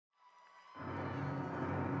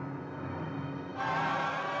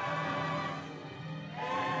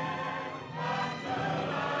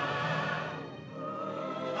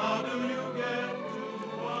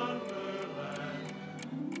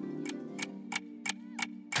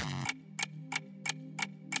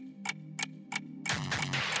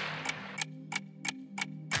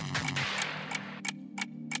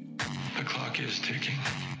ticking.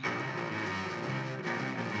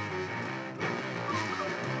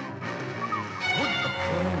 Would the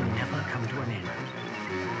fall never come to an end?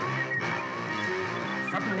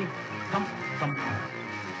 Suddenly, thump, thump,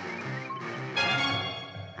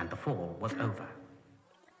 and the fall was over.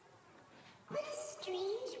 What a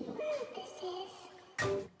strange world this is.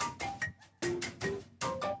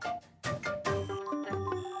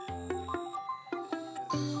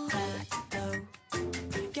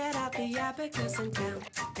 Get out the abacus and count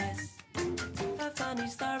this. A funny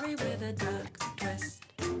story with a dark twist.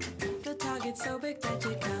 The target's so big that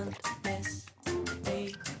you can't miss.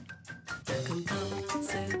 Be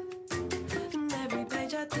compulsive. And every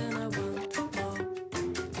page I turn I want more.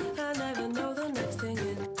 I never know the next thing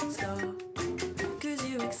in store. 'Cause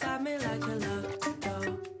you excite me like a locked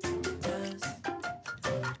door does.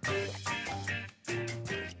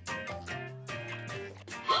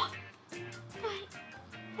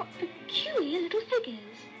 What peculiar little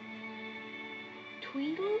figures.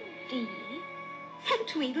 Tweedledee and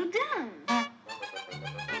Tweedledum.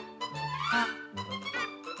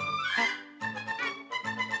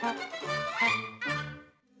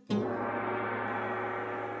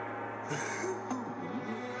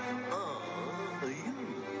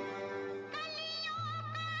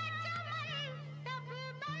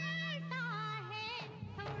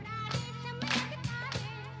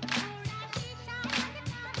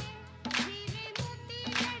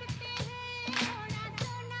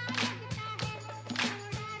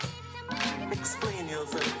 Explain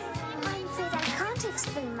yourself. I'm afraid I can't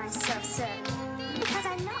explain myself, sir. Because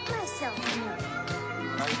I'm not myself, no.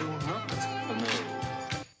 I do not know.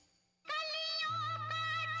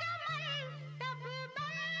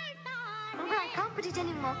 Well, I can't put it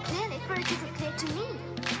any more clearly, for it isn't clear to me.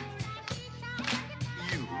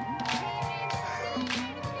 You?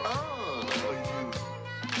 Oh, you.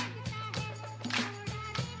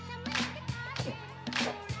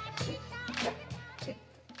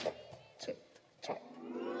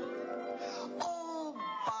 Oh,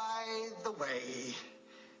 by the way,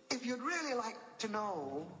 if you'd really like to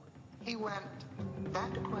know, he went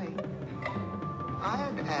that way.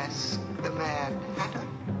 I'd ask the Mad Hatter.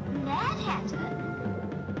 Mad Hatter?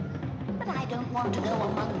 But I don't want to go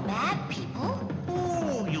among mad people.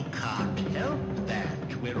 Oh, you can't help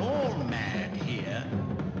that. We're all mad here.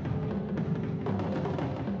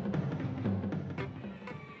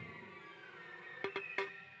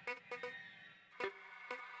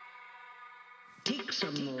 Take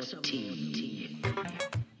some more tea.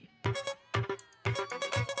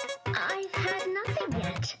 I've had nothing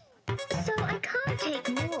yet, so I can't take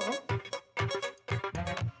more.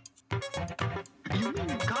 You mean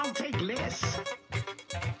you can't take less?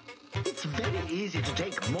 It's very easy to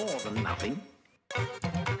take more than nothing.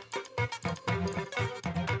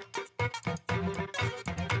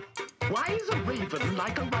 Why is a raven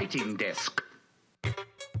like a writing desk?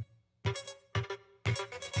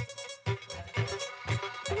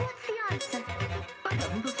 What's the answer? I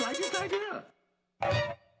haven't the slightest idea.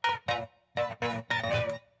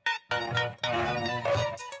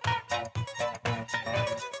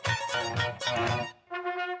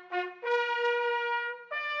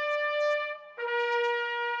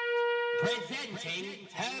 Presenting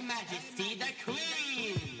Her Majesty the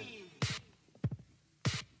Queen!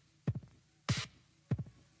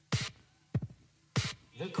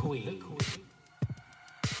 The Queen.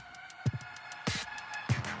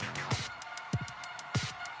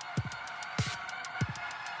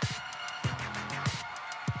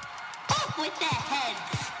 Off with their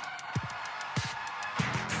heads!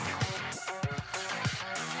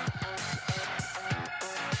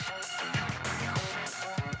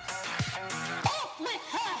 Off with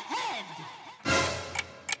her head!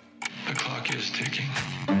 The clock is ticking.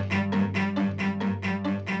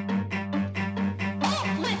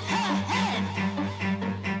 Off with her head!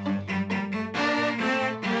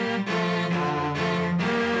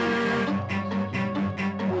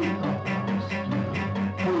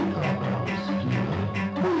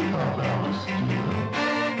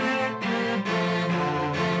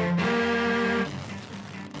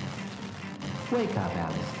 Wake up,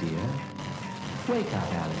 Alice dear. Wake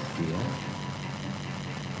up, Alice dear.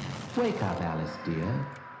 Wake up, Alice dear.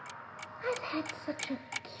 I've had such a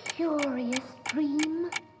curious dream.